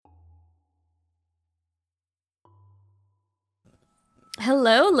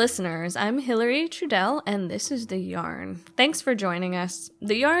Hello, listeners. I'm Hillary Trudell, and this is The Yarn. Thanks for joining us.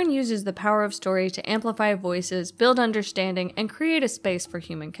 The Yarn uses the power of story to amplify voices, build understanding, and create a space for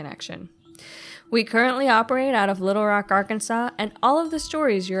human connection. We currently operate out of Little Rock, Arkansas, and all of the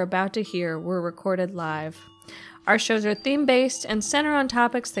stories you're about to hear were recorded live. Our shows are theme-based and center on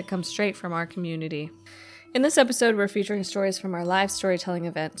topics that come straight from our community. In this episode, we're featuring stories from our live storytelling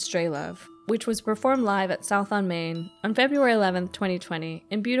event, Stray Love, which was performed live at South on Main on February 11th, 2020,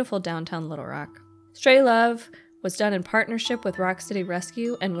 in beautiful downtown Little Rock. Stray Love was done in partnership with Rock City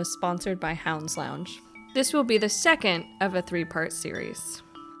Rescue and was sponsored by Hounds Lounge. This will be the second of a three-part series.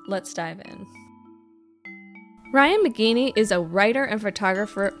 Let's dive in. Ryan McGeaney is a writer and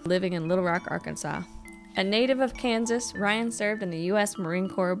photographer living in Little Rock, Arkansas. A native of Kansas, Ryan served in the U.S. Marine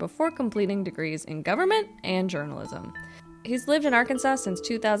Corps before completing degrees in government and journalism. He's lived in Arkansas since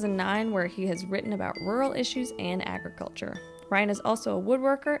 2009, where he has written about rural issues and agriculture. Ryan is also a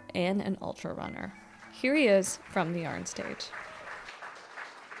woodworker and an ultra runner. Here he is from the Yarn stage.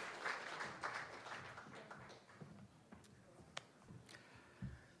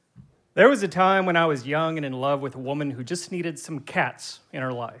 There was a time when I was young and in love with a woman who just needed some cats in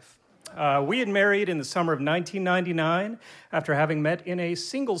her life. We had married in the summer of 1999 after having met in a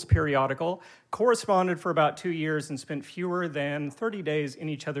singles periodical, corresponded for about 2 years, and spent fewer than 30 days in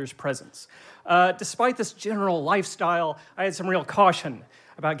each other's presence. Despite this general lifestyle, I had some real caution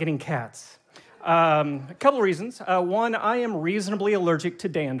about getting cats. A couple of reasons. One, I am reasonably allergic to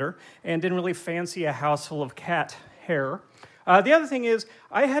dander and didn't really fancy a house full of cat hair. The other thing is,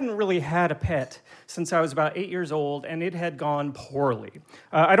 I hadn't really had a pet since I was about 8 years old, and it had gone poorly.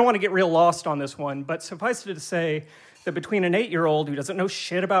 I don't want to get real lost on this one, but suffice it to say that between an 8-year-old who doesn't know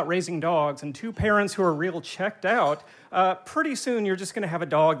shit about raising dogs and two parents who are real checked out, pretty soon you're just going to have a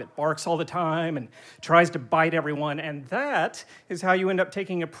dog that barks all the time and tries to bite everyone, and that is how you end up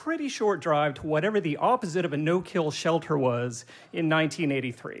taking a pretty short drive to whatever the opposite of a no-kill shelter was in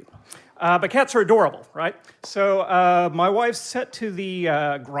 1983. But cats are adorable, right? So my wife set to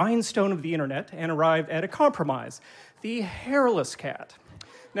the grindstone of the internet and arrived at a compromise, the hairless cat.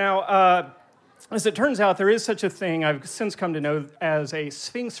 Now, as it turns out, there is such a thing I've since come to know as a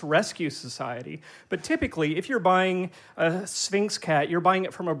Sphinx Rescue Society. But typically, if you're buying a Sphinx cat, you're buying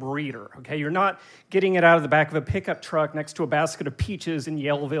it from a breeder, okay? You're not getting it out of the back of a pickup truck next to a basket of peaches in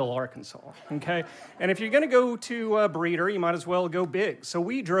Yellville, Arkansas, okay? And if you're going to go to a breeder, you might as well go big. So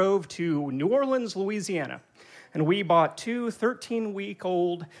we drove to New Orleans, Louisiana, and we bought two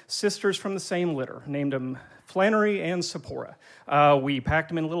 13-week-old sisters from the same litter, named them Flannery and Sephora. We packed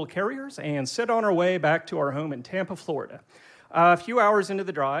them in little carriers and set on our way back to our home in Tampa, Florida. A few hours into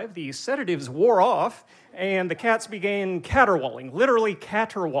the drive, the sedatives wore off, and the cats began caterwauling, literally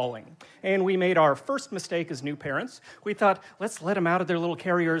caterwauling. And we made our first mistake as new parents. We thought, let's let them out of their little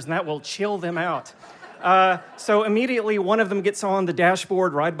carriers, and that will chill them out. So immediately, one of them gets on the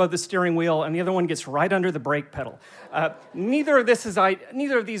dashboard right above the steering wheel, and the other one gets right under the brake pedal. Neither of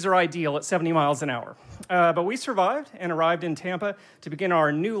these are ideal at 70 miles an hour. But we survived and arrived in Tampa to begin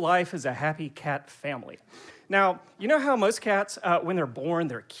our new life as a happy cat family. Now, you know how most cats, when they're born,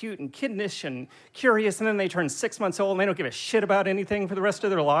 they're cute and kittenish and curious, and then they turn 6 months old and they don't give a shit about anything for the rest of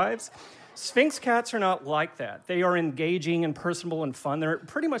their lives? Sphinx cats are not like that. They are engaging and personable and fun. They're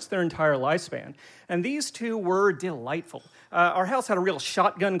pretty much their entire lifespan. And these two were delightful. Our house had a real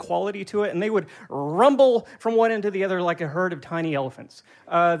shotgun quality to it, and they would rumble from one end to the other like a herd of tiny elephants.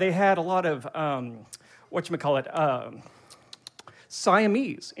 They had a lot of,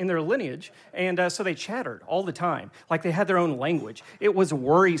 Siamese in their lineage, and so they chattered all the time, like they had their own language. It was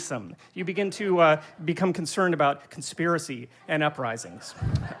worrisome. You begin to become concerned about conspiracy and uprisings.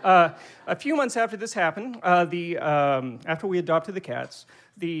 A few months after this happened, after we adopted the cats,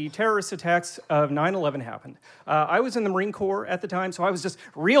 the terrorist attacks of 9/11 happened. I was in the Marine Corps at the time, so I was just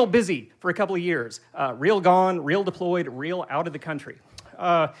real busy for a couple of years. Real gone, real deployed, real out of the country.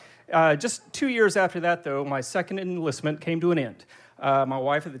 Just 2 years after that, though, my second enlistment came to an end. My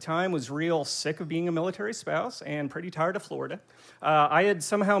wife at the time was real sick of being a military spouse and pretty tired of Florida. I had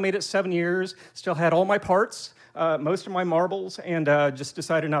somehow made it 7 years, still had all my parts, most of my marbles, and just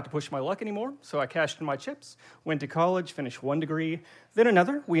decided not to push my luck anymore. So I cashed in my chips, went to college, finished one degree, then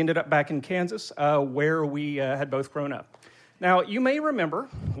another. We ended up back in Kansas, where we had both grown up. Now, you may remember,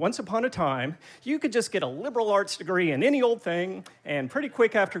 once upon a time, you could just get a liberal arts degree in any old thing, and pretty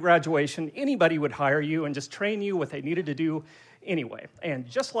quick after graduation, anybody would hire you and just train you what they needed to do anyway. And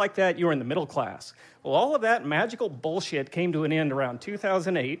just like that, you were in the middle class. Well, all of that magical bullshit came to an end around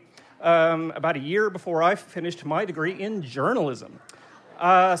 2008, about a year before I finished my degree in journalism.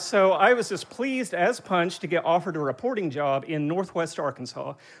 So I was just pleased as punch to get offered a reporting job in Northwest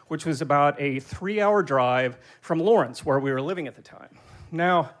Arkansas, which was about a 3-hour drive from Lawrence, where we were living at the time.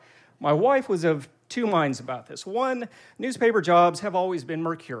 Now, my wife was of two minds about this. One, newspaper jobs have always been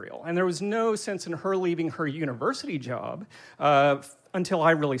mercurial, and there was no sense in her leaving her university job until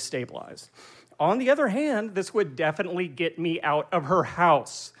I really stabilized. On the other hand, this would definitely get me out of her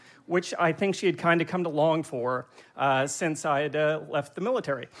house, which I think she had kind of come to long for since I had left the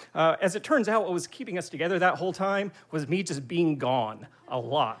military. As it turns out, what was keeping us together that whole time was me just being gone a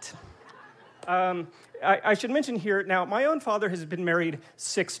lot. I should mention here, now, my own father has been married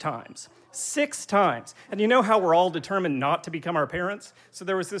 6 times. 6 times. And you know how we're all determined not to become our parents? So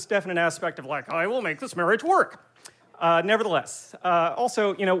there was this definite aspect of like, I will make this marriage work. Nevertheless,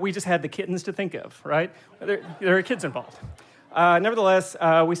 also, we just had the kittens to think of, right? There are kids involved. Nevertheless,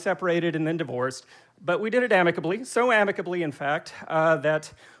 we separated and then divorced, but we did it amicably, so amicably, in fact,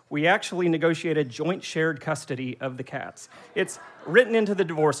 that we actually negotiated joint shared custody of the cats. It's written into the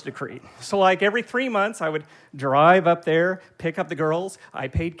divorce decree. So like every 3 months, I would drive up there, pick up the girls. I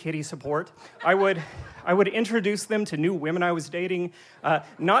paid kitty support. I would introduce them to new women I was dating.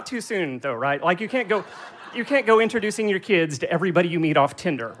 Not too soon, though, right? Like you can't go introducing your kids to everybody you meet off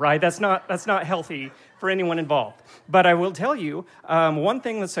Tinder, right? That's not healthy for anyone involved. But I will tell you, one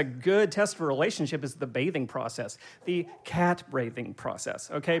thing that's a good test for a relationship is the bathing process, the cat bathing process,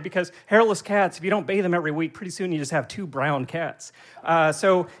 okay? Because hairless cats, if you don't bathe them every week, pretty soon you just have 2 brown cats.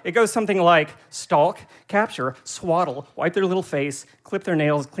 So it goes something like stalk, capture, swaddle, wipe their little face, clip their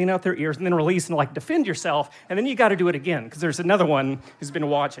nails, clean out their ears, and then release and like defend yourself, and then you got to do it again because there's another one who's been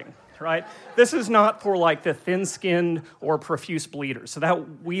watching. Right? This is not for like the thin-skinned or profuse bleeders. So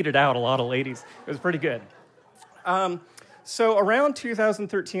that weeded out a lot of ladies. It was pretty good. So around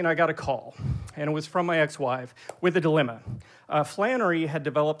 2013, I got a call, and it was from my ex-wife with a dilemma. Flannery had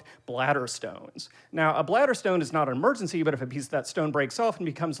developed bladder stones. Now, a bladder stone is not an emergency, but if a piece of that stone breaks off and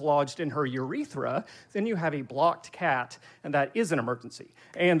becomes lodged in her urethra, then you have a blocked cat, and that is an emergency.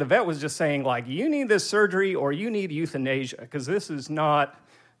 And the vet was just saying, like, you need this surgery or you need euthanasia, because this is not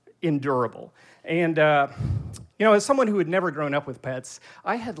endurable. And, as someone who had never grown up with pets,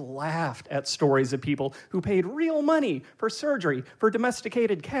 I had laughed at stories of people who paid real money for surgery for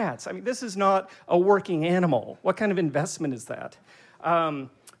domesticated cats. I mean, this is not a working animal. What kind of investment is that?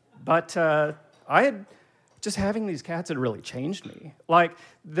 Just having these cats had really changed me. Like,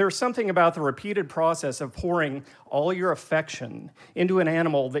 there's something about the repeated process of pouring all your affection into an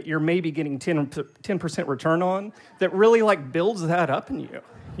animal that you're maybe getting 10% return on that really, like, builds that up in you.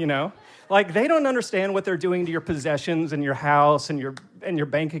 Like they don't understand what they're doing to your possessions and your house and your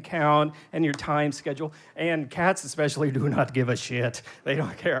bank account and your time schedule. And cats especially do not give a shit. They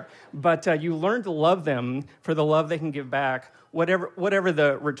don't care. But you learn to love them for the love they can give back, whatever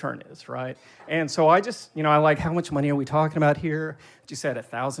the return is, right? And so I just, I like, how much money are we talking about here? She said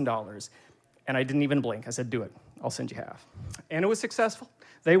 $1,000. And I didn't even blink. I said, do it. I'll send you half. And it was successful.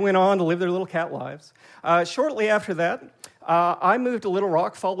 They went on to live their little cat lives. Shortly after that, I moved to Little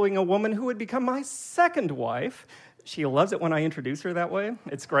Rock following a woman who would become my second wife. She loves it when I introduce her that way.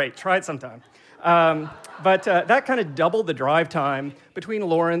 It's great. Try it sometime. But that kind of doubled the drive time between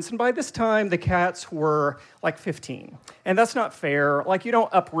Lawrence, and by this time, the cats were like 15. And that's not fair. Like, you don't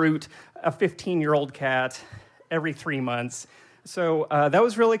uproot a 15-year-old cat every 3 months. So that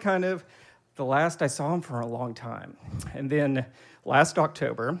was really kind of the last I saw him for a long time. And then last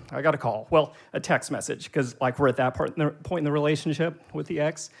October, I got a call. Well, a text message, because like we're at that point in the relationship with the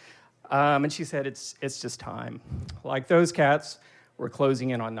ex. And she said, it's just time. Like those cats were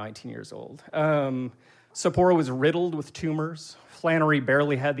closing in on 19 years old. Sapporo was riddled with tumors. Flannery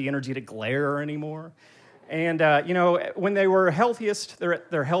barely had the energy to glare anymore. And, when they were healthiest,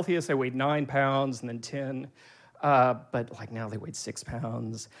 they're healthiest, they weighed 9 pounds and then 10. But like now they weighed 6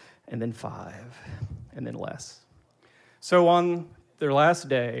 pounds and then 5 and then less. So on their last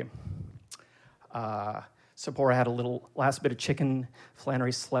day, Sapporo had a little last bit of chicken.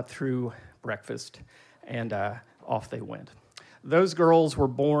 Flannery slept through breakfast, and off they went. Those girls were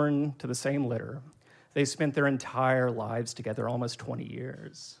born to the same litter. They spent their entire lives together, almost 20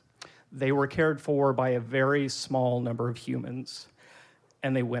 years. They were cared for by a very small number of humans,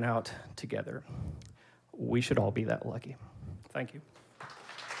 and they went out together. We should all be that lucky. Thank you.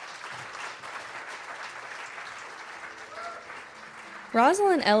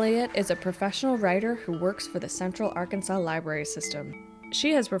 Rosalind Elliott is a professional writer who works for the Central Arkansas Library System.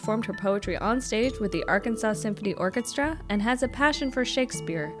 She has performed her poetry on stage with the Arkansas Symphony Orchestra and has a passion for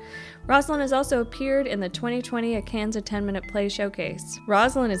Shakespeare. Rosalind has also appeared in the 2020 Akansa 10-Minute Play Showcase.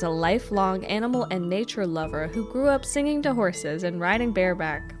 Rosalind is a lifelong animal and nature lover who grew up singing to horses and riding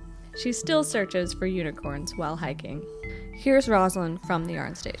bareback. She still searches for unicorns while hiking. Here's Rosalind from the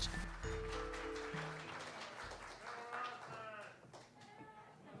Yarn Stage.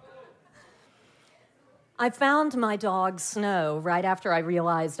 I found my dog Snow right after I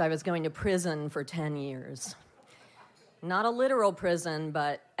realized I was going to prison for 10 years. Not a literal prison,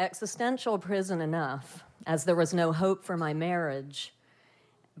 but existential prison enough, as there was no hope for my marriage,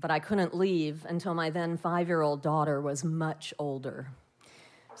 but I couldn't leave until my then 5-year-old daughter was much older.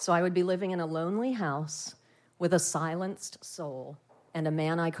 So I would be living in a lonely house with a silenced soul and a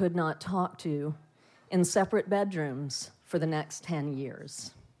man I could not talk to in separate bedrooms for the next 10 years.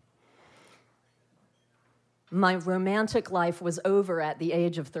 My romantic life was over at the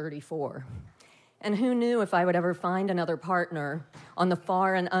age of 34. And who knew if I would ever find another partner on the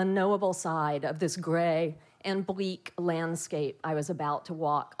far and unknowable side of this gray and bleak landscape I was about to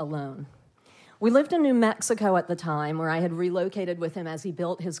walk alone. We lived in New Mexico at the time, where I had relocated with him as he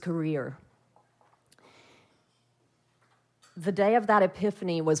built his career. The day of that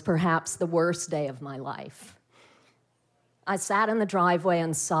epiphany was perhaps the worst day of my life. I sat in the driveway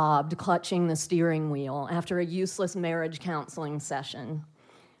and sobbed, clutching the steering wheel after a useless marriage counseling session.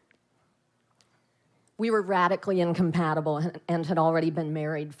 We were radically incompatible and had already been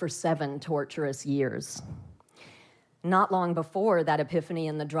married for 7 torturous years. Not long before that epiphany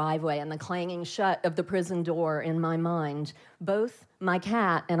in the driveway and the clanging shut of the prison door in my mind, both my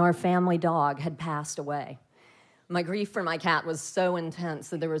cat and our family dog had passed away. My grief for my cat was so intense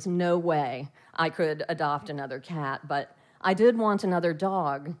that there was no way I could adopt another cat, but I did want another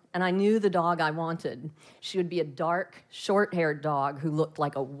dog, and I knew the dog I wanted. She would be a dark, short-haired dog who looked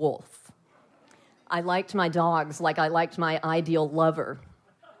like a wolf. I liked my dogs like I liked my ideal lover.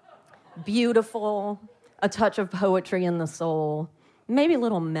 Beautiful, a touch of poetry in the soul, maybe a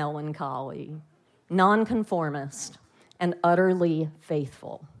little melancholy, nonconformist, and utterly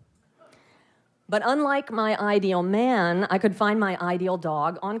faithful. But unlike my ideal man, I could find my ideal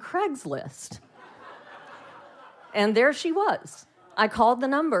dog on Craigslist. And there she was. I called the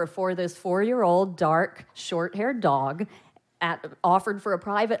number for this 4-year-old, dark, short-haired dog, offered for a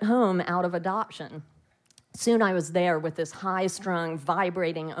private home out of adoption. Soon I was there with this high-strung,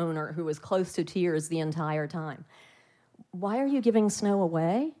 vibrating owner who was close to tears the entire time. "Why are you giving Snow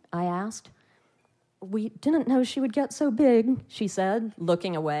away?" I asked. "We didn't know she would get so big," she said,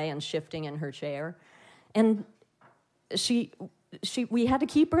 looking away and shifting in her chair. "And we had to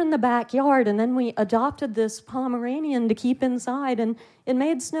keep her in the backyard, and then we adopted this Pomeranian to keep inside, and it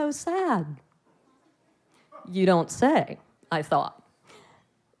made Snow sad." You don't say, I thought.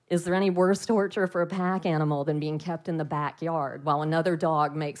 Is there any worse torture for a pack animal than being kept in the backyard while another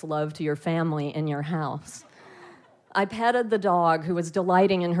dog makes love to your family in your house? I petted the dog, who was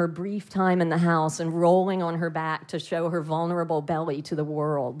delighting in her brief time in the house and rolling on her back to show her vulnerable belly to the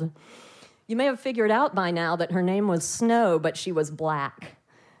world. You may have figured out by now that her name was Snow, but she was black.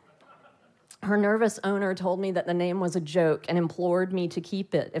 Her nervous owner told me that the name was a joke and implored me to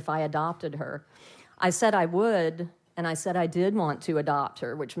keep it if I adopted her. I said I would, and I said I did want to adopt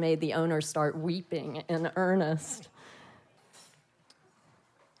her, which made the owner start weeping in earnest.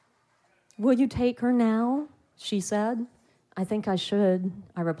 "Will you take her now?" she said. "I think I should,"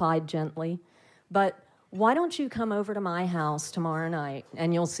 I replied gently. "But why don't you come over to my house tomorrow night,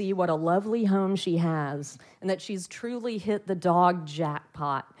 and you'll see what a lovely home she has, and that she's truly hit the dog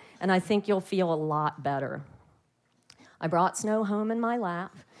jackpot, and I think you'll feel a lot better." I brought Snow home in my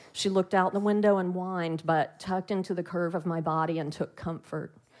lap. She looked out the window and whined, but tucked into the curve of my body and took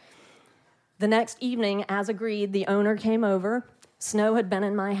comfort. The next evening, as agreed, the owner came over. Snow had been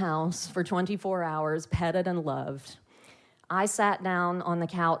in my house for 24 hours, petted and loved. I sat down on the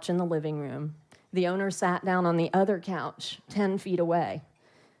couch in the living room. The owner sat down on the other couch, 10 feet away.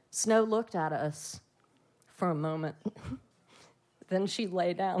 Snow looked at us for a moment. Then she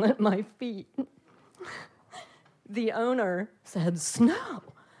lay down at my feet. The owner said, "Snow,"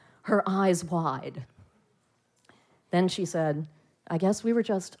 her eyes wide. Then she said, "I guess we were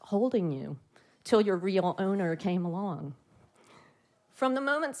just holding you till your real owner came along." From the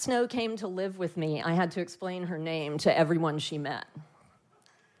moment Snow came to live with me, I had to explain her name to everyone she met.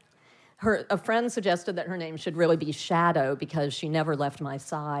 A friend suggested that her name should really be Shadow because she never left my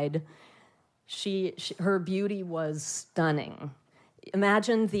side. Her beauty was stunning.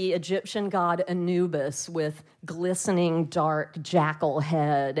 Imagine the Egyptian god Anubis with glistening, dark jackal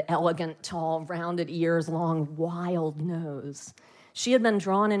head, elegant, tall, rounded ears, long, wild nose. She had been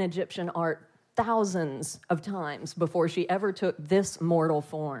drawn in Egyptian art thousands of times before she ever took this mortal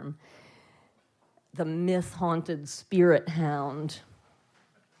form. The myth-haunted spirit hound.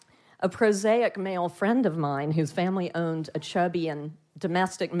 A prosaic male friend of mine whose family owned a chubby and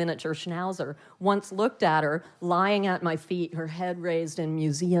domestic miniature schnauzer once looked at her lying at my feet, her head raised in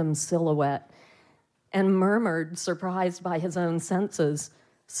museum silhouette, and murmured, surprised by his own senses,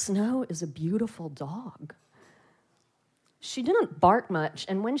 "Snow is a beautiful dog." She didn't bark much,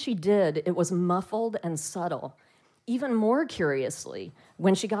 and when she did, it was muffled and subtle. Even more curiously,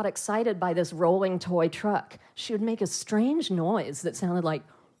 when she got excited by this rolling toy truck, she would make a strange noise that sounded like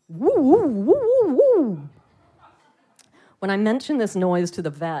woo, woo, woo, woo, woo. When I mentioned this noise to the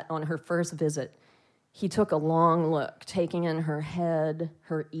vet on her first visit, he took a long look, taking in her head,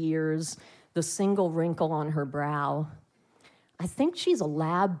 her ears, the single wrinkle on her brow. "I think she's a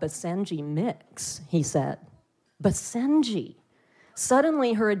lab Basenji mix," he said. Basenji.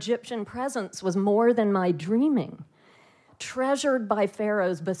 Suddenly, her Egyptian presence was more than my dreaming. Treasured by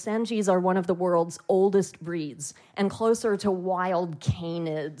pharaohs, Basenjis are one of the world's oldest breeds and closer to wild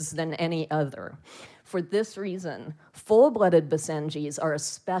canids than any other. For this reason, full-blooded Basenjis are a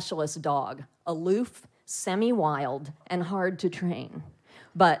specialist dog, aloof, semi-wild, and hard to train.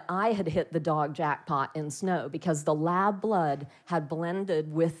 But I had hit the dog jackpot in Snow because the lab blood had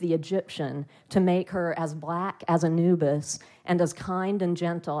blended with the Egyptian to make her as black as Anubis and as kind and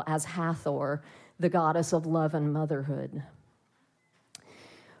gentle as Hathor, the goddess of love and motherhood.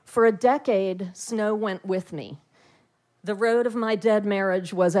 For a decade, Snow went with me. The road of my dead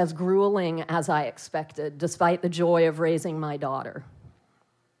marriage was as grueling as I expected, despite the joy of raising my daughter.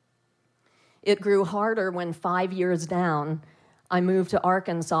 It grew harder when 5 years down, I moved to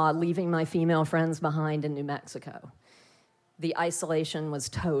Arkansas, leaving my female friends behind in New Mexico. The isolation was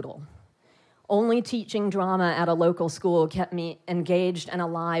total. Only teaching drama at a local school kept me engaged and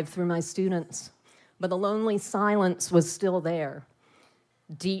alive through my students, but the lonely silence was still there,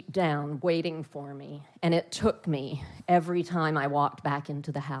 deep down, waiting for me, and it took me every time I walked back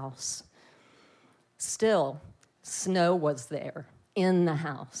into the house. Still, Snow was there, in the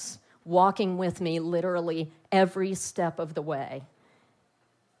house, walking with me literally every step of the way.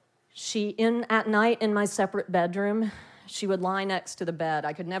 At night in my separate bedroom, she would lie next to the bed.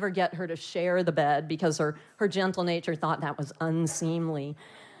 I could never get her to share the bed because her gentle nature thought that was unseemly.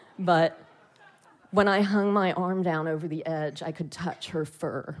 But when I hung my arm down over the edge, I could touch her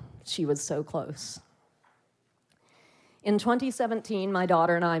fur. She was so close. In 2017, my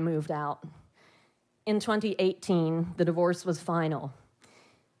daughter and I moved out. In 2018, the divorce was final,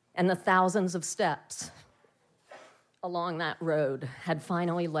 and the thousands of steps along that road had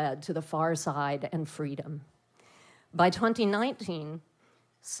finally led to the far side and freedom. By 2019,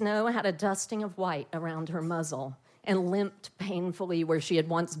 Snow had a dusting of white around her muzzle and limped painfully where she had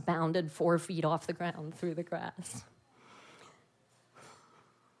once bounded 4 feet off the ground through the grass.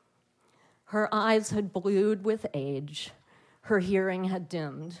 Her eyes had blued with age. Her hearing had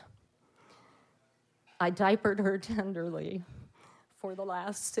dimmed. I diapered her tenderly for the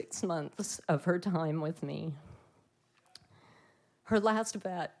last 6 months of her time with me. Her last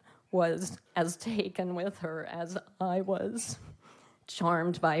vet was as taken with her as I was,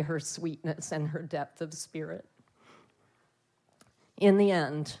 charmed by her sweetness and her depth of spirit. In the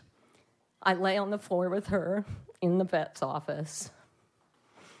end, I lay on the floor with her in the vet's office.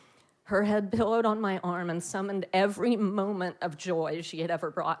 Her head pillowed on my arm and summoned every moment of joy she had ever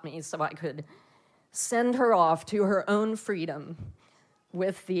brought me so I could send her off to her own freedom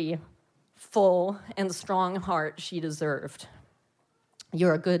with the full and strong heart she deserved.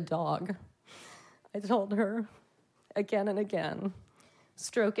 "You're a good dog," I told her again and again,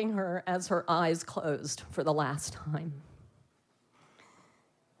 stroking her as her eyes closed for the last time.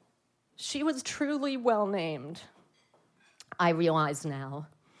 She was truly well named, I realize now,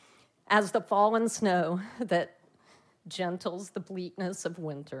 as the fallen snow that gentles the bleakness of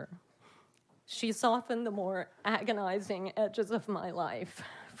winter. She softened the more agonizing edges of my life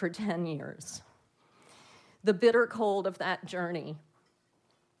for 10 years. The bitter cold of that journey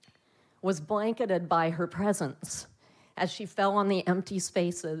was blanketed by her presence as she fell on the empty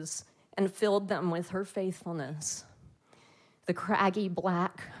spaces and filled them with her faithfulness. The craggy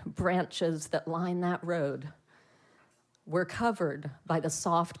black branches that line that road were covered by the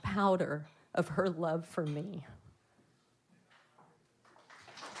soft powder of her love for me.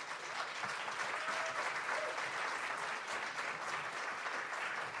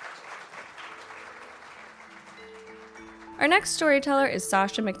 Our next storyteller is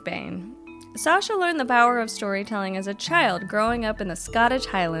Sasha McBain. Sasha learned the power of storytelling as a child growing up in the Scottish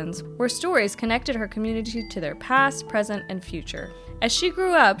Highlands, where stories connected her community to their past, present, and future. As she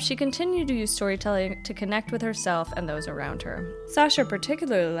grew up, she continued to use storytelling to connect with herself and those around her. Sasha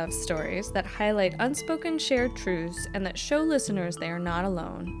particularly loves stories that highlight unspoken shared truths and that show listeners they are not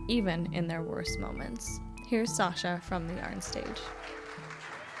alone, even in their worst moments. Here's Sasha from the Yarn stage.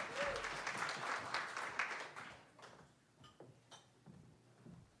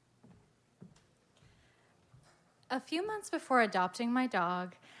 A few months before adopting my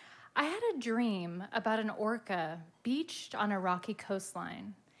dog, I had a dream about an orca beached on a rocky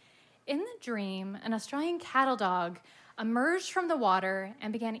coastline. In the dream, an Australian cattle dog emerged from the water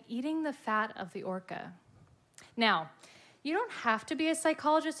and began eating the fat of the orca. Now, you don't have to be a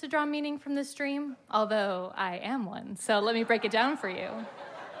psychologist to draw meaning from this dream, although I am one, so let me break it down for you.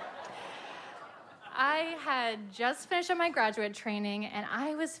 I had just finished up my graduate training, and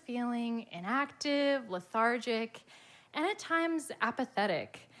I was feeling inactive, lethargic, and at times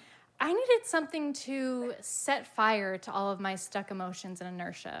apathetic. I needed something to set fire to all of my stuck emotions and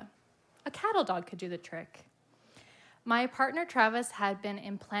inertia. A cattle dog could do the trick. My partner Travis had been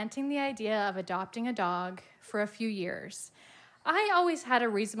implanting the idea of adopting a dog for a few years. I always had a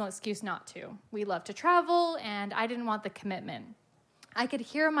reasonable excuse not to. We loved to travel, and I didn't want the commitment. I could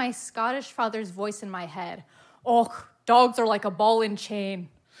hear my Scottish father's voice in my head. "Oh, dogs are like a ball and chain."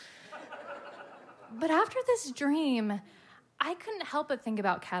 But after this dream, I couldn't help but think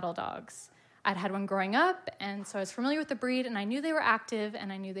about cattle dogs. I'd had one growing up, and so I was familiar with the breed, and I knew they were active,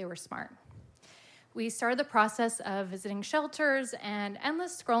 and I knew they were smart. We started the process of visiting shelters and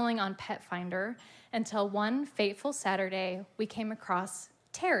endless scrolling on Pet Finder until one fateful Saturday, we came across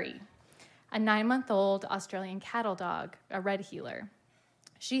Terry, a 9-month-old Australian cattle dog, a red heeler.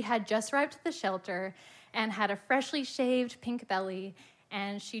 She had just arrived at the shelter and had a freshly shaved pink belly,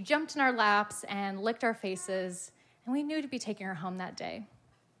 and she jumped in our laps and licked our faces, and we knew to be taking her home that day.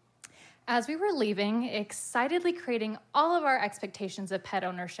 As we were leaving, excitedly creating all of our expectations of pet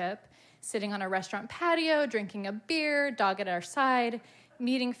ownership, sitting on a restaurant patio, drinking a beer, dog at our side,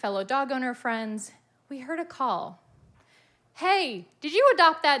 meeting fellow dog owner friends, we heard a call. "Hey, did you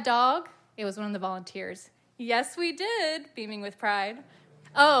adopt that dog?" It was one of the volunteers. "Yes, we did," beaming with pride.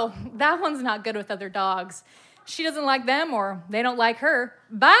 "Oh, that one's not good with other dogs. She doesn't like them or they don't like her.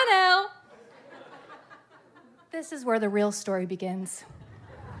 Bye now." This is where the real story begins.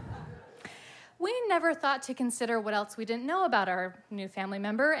 We never thought to consider what else we didn't know about our new family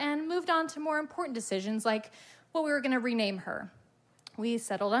member and moved on to more important decisions like what we were going to rename her. We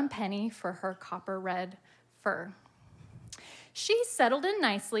settled on Penny for her copper red fur. She settled in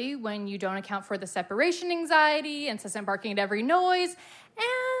nicely when you don't account for the separation anxiety, incessant barking at every noise,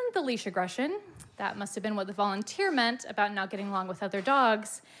 and the leash aggression. That must have been what the volunteer meant about not getting along with other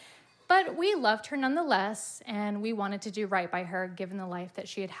dogs. But we loved her nonetheless, and we wanted to do right by her given the life that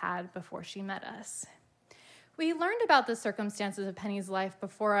she had had before she met us. We learned about the circumstances of Penny's life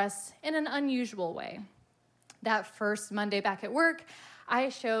before us in an unusual way. That first Monday back at work, I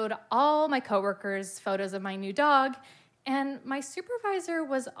showed all my coworkers photos of my new dog, and my supervisor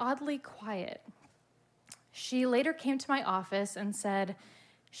was oddly quiet. She later came to my office and said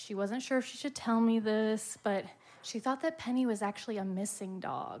she wasn't sure if she should tell me this, but she thought that Penny was actually a missing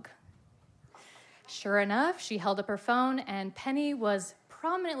dog. Sure enough, she held up her phone, and Penny was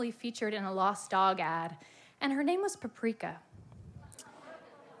prominently featured in a lost dog ad, and her name was Paprika.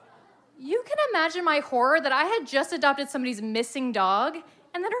 You can imagine my horror that I had just adopted somebody's missing dog,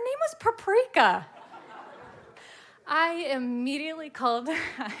 and that her name was Paprika. I immediately called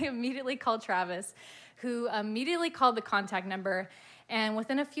Travis, who immediately called the contact number, and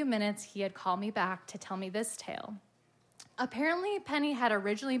within a few minutes, he had called me back to tell me this tale. Apparently, Penny had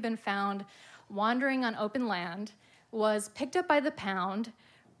originally been found wandering on open land, was picked up by the pound,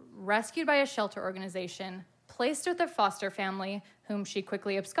 rescued by a shelter organization, placed with a foster family, whom she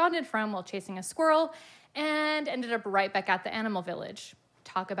quickly absconded from while chasing a squirrel, and ended up right back at the animal village.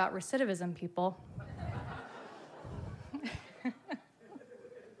 Talk about recidivism, people.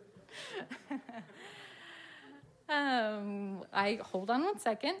 Hold on one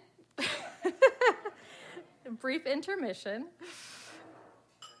second. Brief intermission.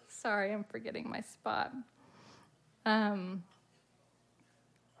 Sorry, I'm forgetting my spot.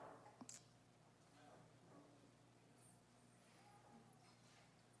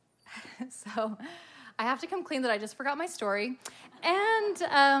 So I have to come clean that I just forgot my story and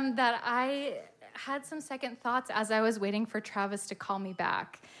that I had some second thoughts as I was waiting for Travis to call me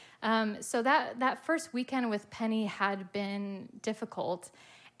back. So that first weekend with Penny had been difficult,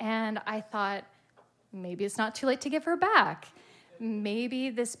 and I thought, maybe it's not too late to give her back.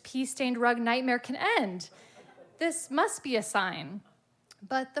 Maybe this pee-stained rug nightmare can end. This must be a sign.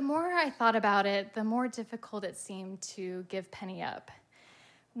 But the more I thought about it, the more difficult it seemed to give Penny up.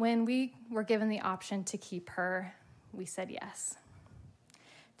 When we were given the option to keep her, we said yes.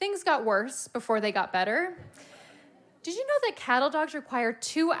 Things got worse before they got better. Did you know that cattle dogs require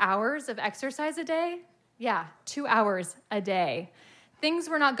 2 hours of exercise a day? Yeah, 2 hours a day. Things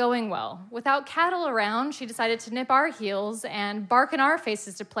were not going well. Without cattle around, she decided to nip our heels and bark in our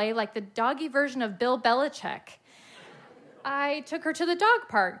faces to play like the doggy version of Bill Belichick. I took her to the dog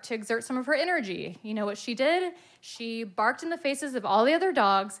park to exert some of her energy. You know what she did? She barked in the faces of all the other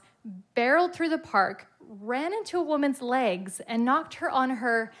dogs, barreled through the park, ran into a woman's legs, and knocked her on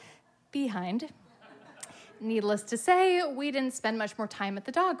her behind. Needless to say, we didn't spend much more time at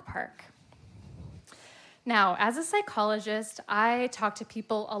the dog park. Now, as a psychologist, I talk to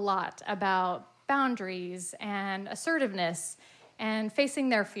people a lot about boundaries and assertiveness and facing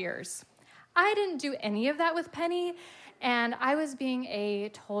their fears. I didn't do any of that with Penny, and I was being a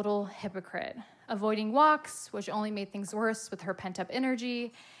total hypocrite, avoiding walks, which only made things worse with her pent-up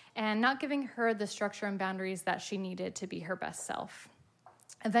energy, and not giving her the structure and boundaries that she needed to be her best self.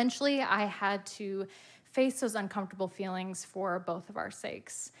 Eventually, I had to face those uncomfortable feelings for both of our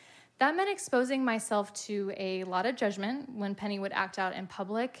sakes. That meant exposing myself to a lot of judgment when Penny would act out in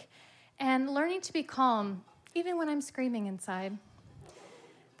public, and learning to be calm even when I'm screaming inside.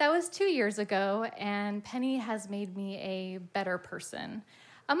 That was 2 years ago, and Penny has made me a better person,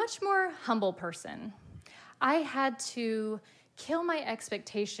 a much more humble person. I had to kill my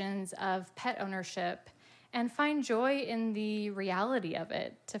expectations of pet ownership and find joy in the reality of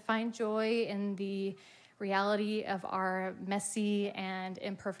it, to find joy in the reality of our messy and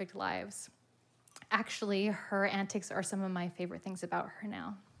imperfect lives. Actually, her antics are some of my favorite things about her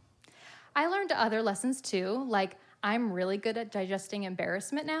now. I learned other lessons too, like I'm really good at digesting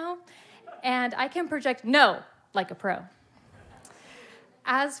embarrassment now, and I can project no like a pro.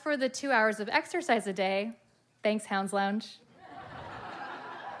 As for the 2 hours of exercise a day, thanks, Hounds Lounge.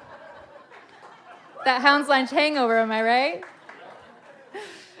 That Hounds Lounge hangover, am I right?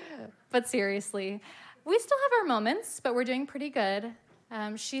 But seriously, we still have our moments, but we're doing pretty good.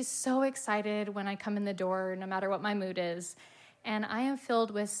 She's so excited when I come in the door, no matter what my mood is. And I am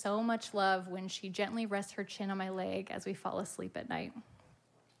filled with so much love when she gently rests her chin on my leg as we fall asleep at night.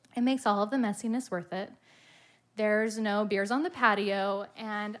 It makes all of the messiness worth it. There's no beers on the patio,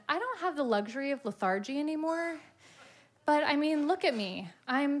 and I don't have the luxury of lethargy anymore. But I mean, look at me.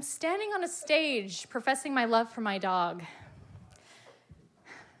 I'm standing on a stage professing my love for my dog.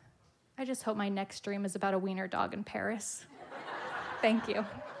 I just hope my next dream is about a wiener dog in Paris. Thank you.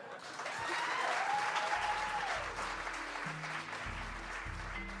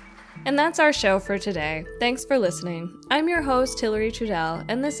 And that's our show for today. Thanks for listening. I'm your host, Hillary Trudell,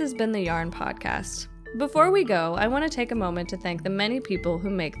 and this has been the Yarn Podcast. Before we go, I want to take a moment to thank the many people who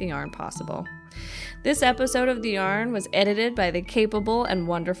make the Yarn possible. This episode of The Yarn was edited by the capable and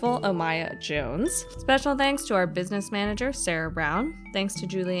wonderful Amaya Jones. Special thanks to our business manager, Sarah Brown. Thanks to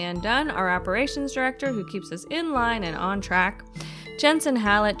Julianne Dunn, our operations director, who keeps us in line and on track. Jensen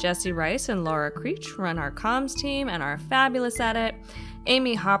Hallett, Jesse Rice, and Laura Creech run our comms team and are fabulous at it.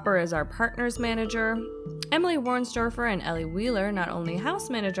 Amy Hopper is our partners manager. Emily Warnsdorfer and Ellie Wheeler not only house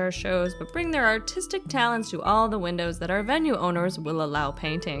manage our shows, but bring their artistic talents to all the windows that our venue owners will allow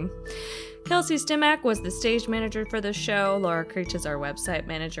painting. Kelsey Stimack was the stage manager for the show. Laura Creech is our website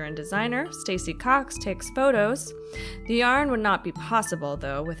manager and designer. Stacy Cox takes photos. The Yarn would not be possible,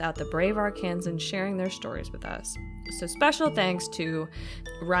 though, without the brave Arkansans sharing their stories with us. So special thanks to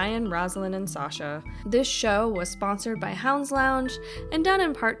Ryan, Rosalind, and Sasha. This show was sponsored by Hounds Lounge and done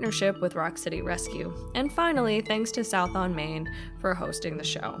in partnership with Rock City Rescue. And finally, thanks to South on Main for hosting the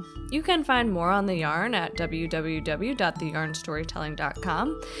show. You can find more on The Yarn at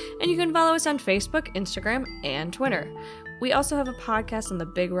www.theyarnstorytelling.com, and you can follow us on Facebook, Instagram, and Twitter. We also have a podcast on the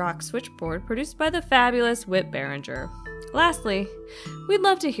Big Rock Switchboard produced by the fabulous Whit Behringer. Lastly, we'd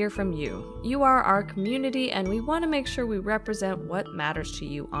love to hear from you. You are our community, and we want to make sure we represent what matters to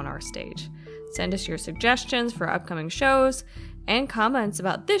you on our stage. Send us your suggestions for upcoming shows and comments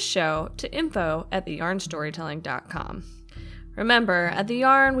about this show to info@theyarnstorytelling.com. Remember, at The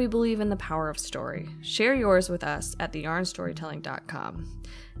Yarn, we believe in the power of story. Share yours with us at theyarnstorytelling.com.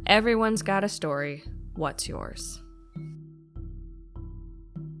 Everyone's got a story. What's yours?